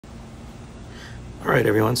Alright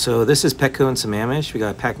everyone, so this is Petco and Sammamish. We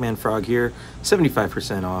got Pac-Man frog here,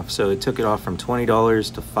 75% off. So it took it off from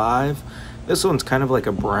 $20 to $5. This one's kind of like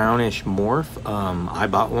a brownish morph. I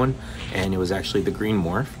bought one and it was actually the green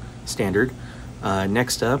morph, standard.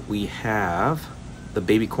 Next up we have the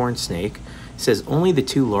baby corn snake. It says only the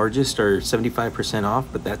two largest are 75% off,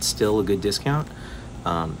 but that's still a good discount.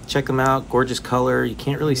 Check them out, gorgeous color. You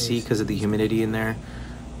can't really see because of the humidity in there,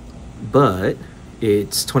 but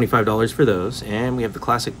it's $25 for those. And we have the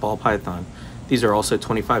classic ball python. These are also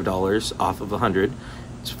 $25 off of 100.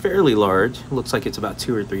 It's fairly large. Looks like it's about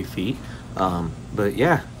 2 or 3 feet. But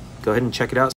yeah, go ahead and check it out.